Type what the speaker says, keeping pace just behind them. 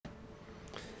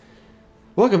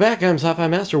Welcome back, I'm SyFy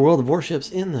Master, World of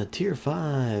Warships in the Tier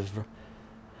 5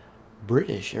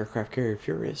 British aircraft carrier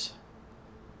Furious.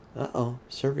 Uh-oh,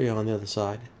 Serbia on the other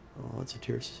side. Oh, it's a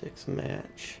Tier 6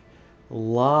 match. A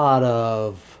lot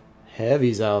of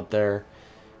heavies out there.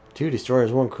 2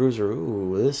 destroyers, 1 cruiser.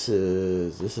 Ooh, this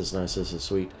is nice, this is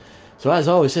sweet. So as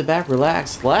always, sit back,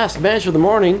 relax. Last match of the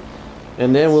morning,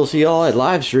 and then we'll see y'all at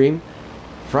live stream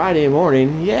Friday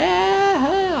morning.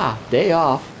 Yeah! Day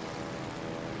off.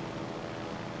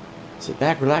 Sit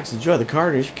back, relax, enjoy the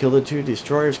carnage, kill the 2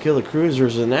 destroyers, kill the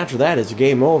cruisers, and after that it's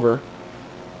game over.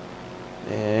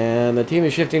 And the team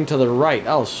is shifting to the right.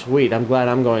 Oh, sweet. I'm glad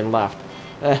I'm going left.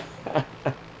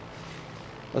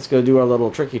 Let's go do our little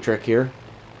tricky trick here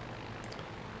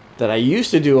that I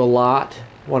used to do a lot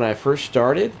when I first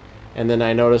started, and then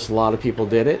I noticed a lot of people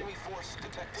did it.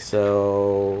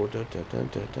 So...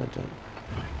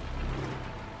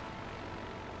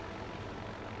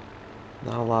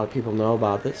 Not a lot of people know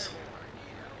about this.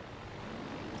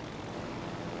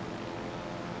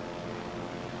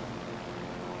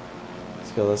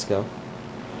 Let's go.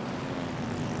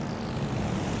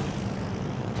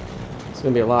 It's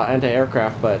gonna be a lot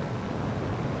anti-aircraft, but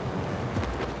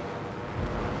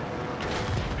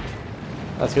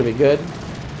that's gonna be good.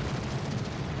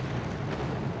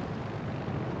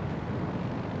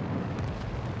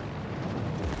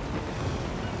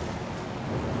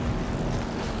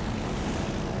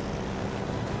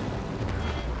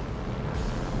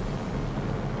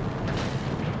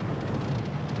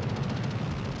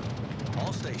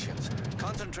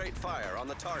 Concentrate fire on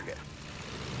the target.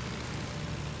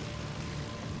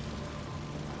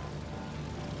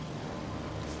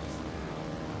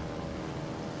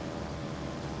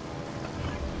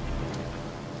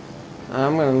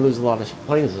 I'm going to lose a lot of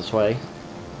planes this way.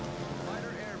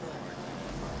 Fighter airborne.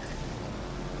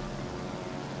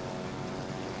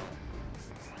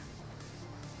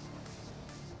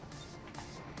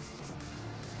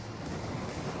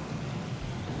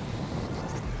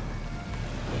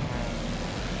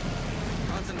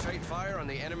 Concentrate fire on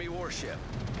the enemy warship.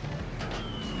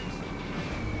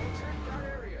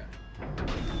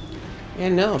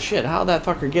 And no, shit, how'd that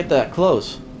fucker get that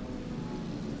close?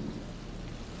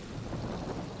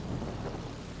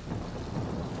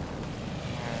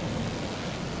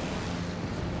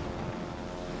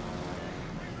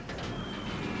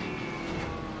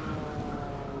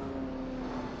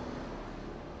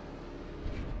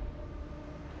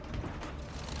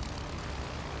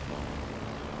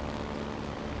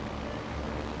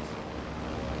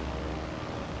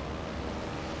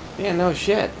 Yeah, no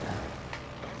shit.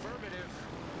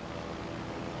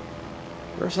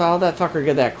 First, how'd that fucker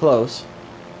get that close?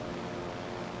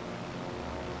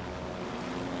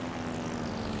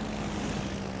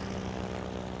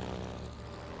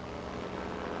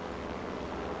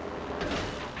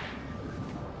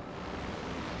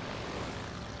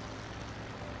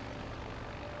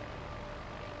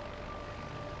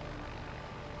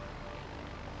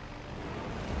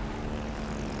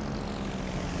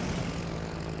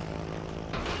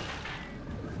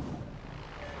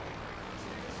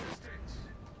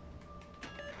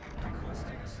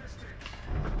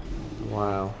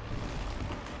 Wow.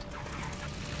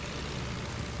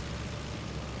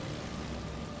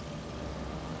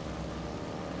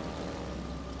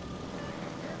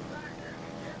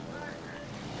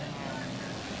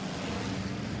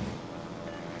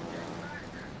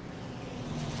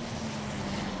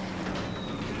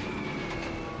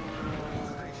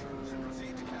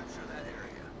 Proceed to capture that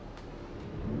area.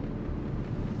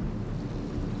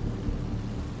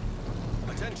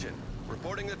 Attention,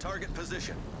 reporting the target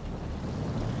position.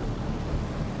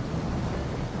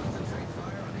 Concentrate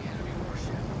fire on the enemy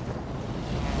warship.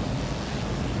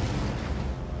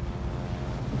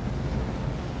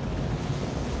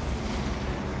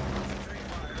 Concentrate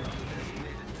fire on the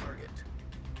designated target.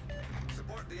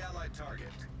 Support the allied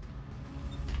target.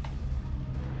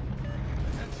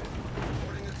 Attention,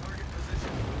 reporting the target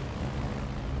position.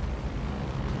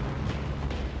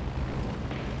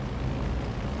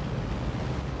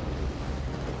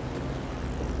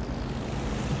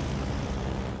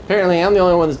 Apparently, I'm the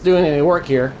only one that's doing any work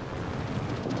here.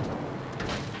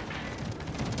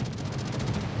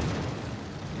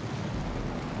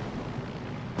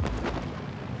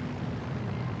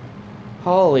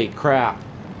 Holy crap.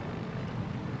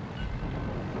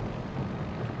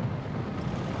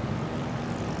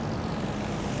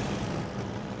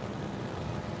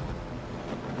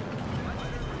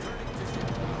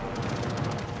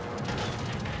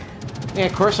 Yeah,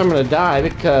 of course I'm gonna die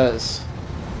because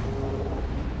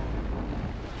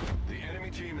The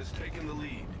enemy team has taken the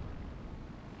lead.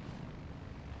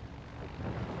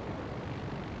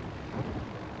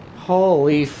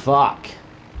 Holy fuck.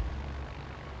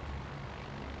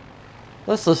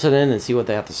 Let's listen in and see what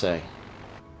they have to say.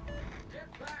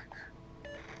 Get back!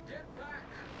 Get back!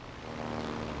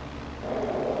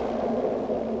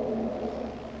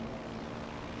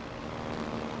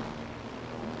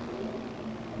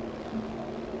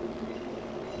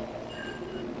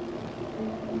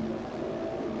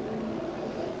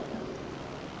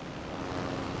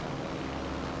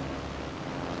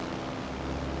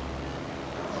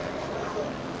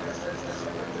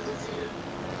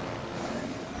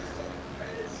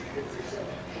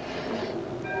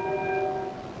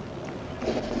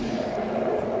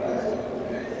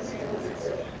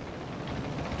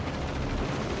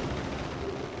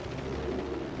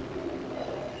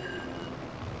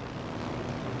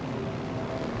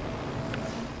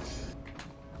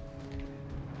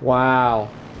 Wow.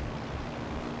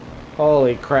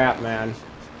 Holy crap, man.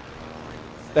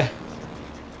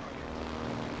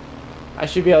 I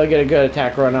should be able to get a good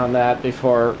attack run on that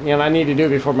before, you know, I need to do it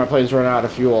before my planes run out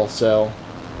of fuel, so.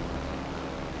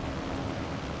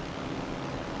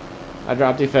 I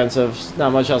dropped defensive.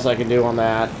 Not much else I can do on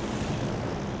that.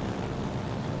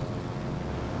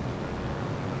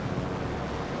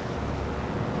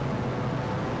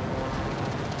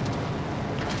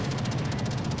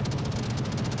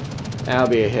 That'll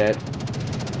be a hit.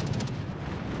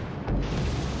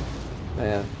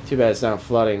 Man, too bad it's not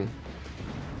flooding.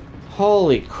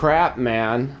 Holy crap,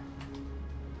 man.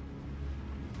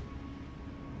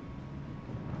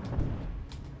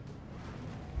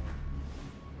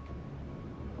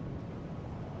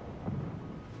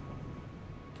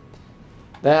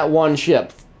 That one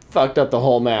ship fucked up the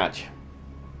whole match.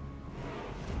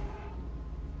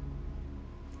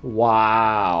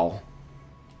 Wow.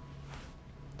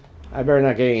 I better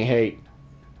not get any hate.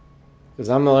 Because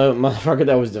I'm the motherfucker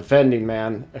that was defending,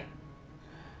 man.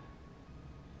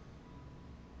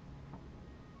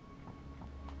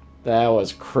 That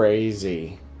was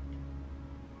crazy.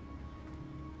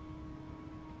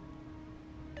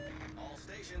 All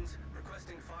stations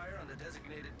requesting fire on the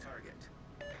designated target.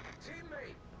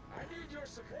 Teammate, I need your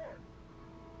support.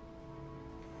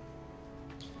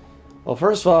 Well,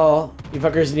 first of all, you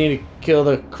fuckers need to kill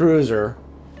the cruiser.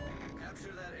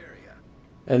 Capture that area.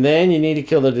 And then you need to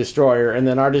kill the destroyer, and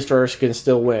then our destroyers can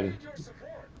still win. Need your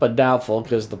support. But doubtful,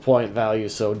 because the point value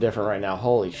is so different right now.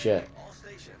 Holy shit. All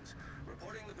stations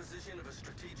reporting the position of a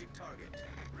strategic target.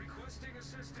 Requesting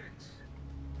assistance.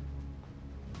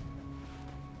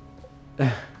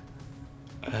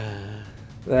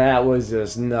 That was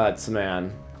just nuts,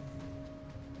 man.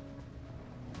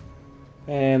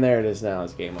 And there it is now.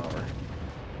 It's game over.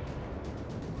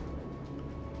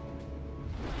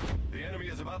 The enemy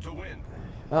is about to win.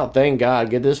 Oh, thank God.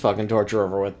 Get this fucking torture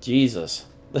over with. Jesus.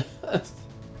 I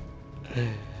need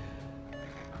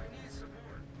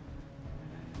support.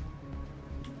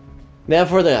 Now,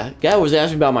 for the guy who was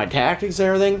asking about my tactics and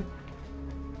everything,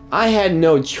 I had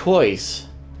no choice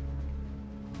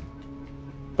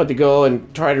but to go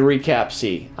and try to recap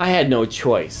C. I had no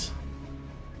choice.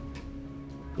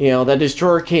 You know, that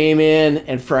destroyer came in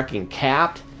and freaking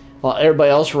capped while everybody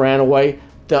else ran away.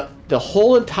 The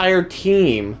whole entire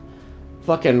team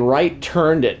fucking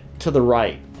right-turned it to the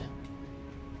right.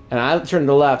 And I turned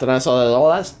to the left, and I saw that, oh,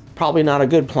 that's probably not a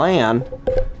good plan.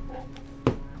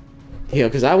 You know,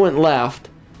 because I went left,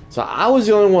 so I was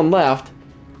the only one left.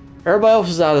 Everybody else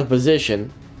was out of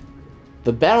position.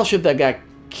 The battleship that got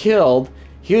killed,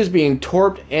 he was being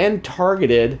torped and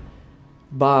targeted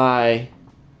by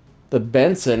the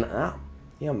Benson. Oh,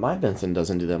 yeah, my Benson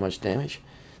doesn't do that much damage.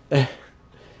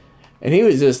 And he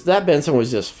was just, that Benson was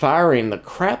just firing the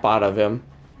crap out of him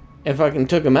and fucking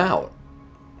took him out.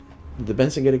 Did the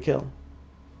Benson get a kill?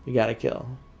 He got a kill.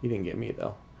 He didn't get me,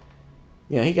 though.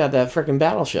 Yeah, he got that freaking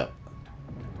battleship.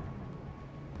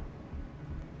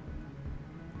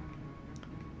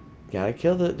 Gotta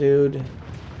kill that dude.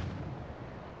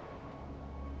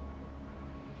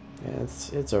 Yeah,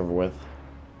 it's over with.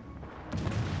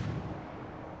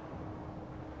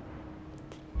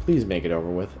 Please make it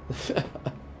over with.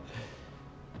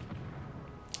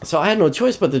 So I had no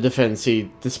choice but to defend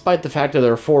C, despite the fact that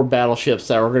there were 4 battleships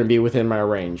that were going to be within my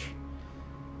range.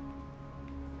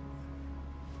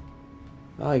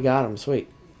 Oh, I got him. Sweet.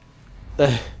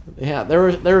 Yeah, there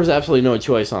was absolutely no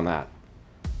choice on that.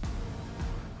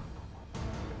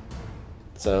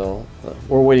 So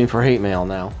we're waiting for hate mail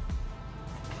now.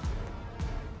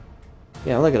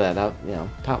 Yeah, look at that. Now, you know,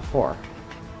 top 4.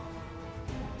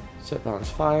 Set bounce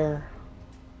fire.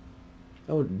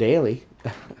 Oh, daily.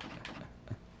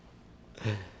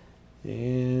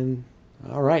 And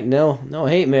all right, no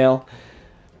hate mail,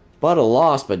 but a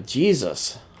loss. But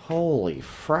Jesus, Holy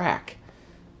frack.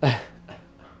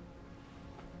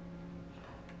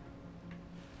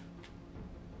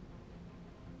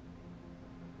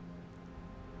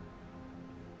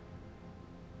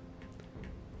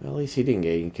 Well, at least he didn't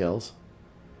get any kills.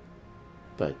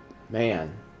 But,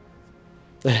 man.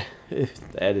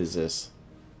 That is just...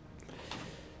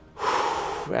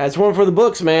 That's one for the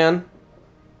books, man.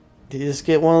 You just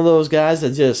get one of those guys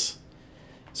that just...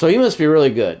 So he must be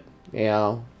really good. You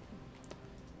know.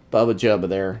 Bubba Jubba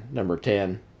there, number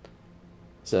 10.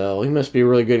 So he must be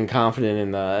really good and confident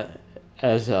in the...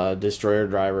 As a destroyer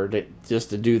driver.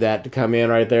 Just to do that, to come in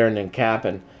right there and then cap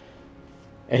and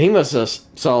he must have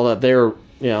saw that they were,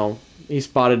 you know, he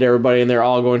spotted everybody and they're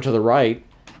all going to the right.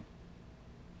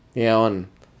 You know, and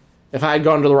if I had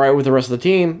gone to the right with the rest of the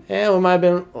team, we might have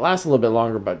been last a little bit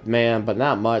longer, but man, but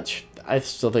not much. I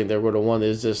still think they would have won.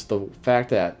 It's just the fact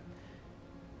that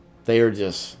they are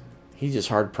just, he just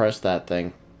hard pressed that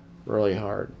thing really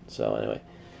hard. So anyway,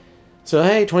 so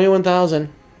hey,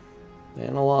 21,000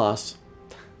 and a loss.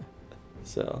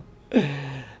 So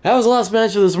that was the last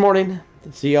match of this morning.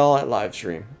 See y'all at live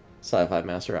stream. SyFy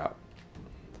Master out.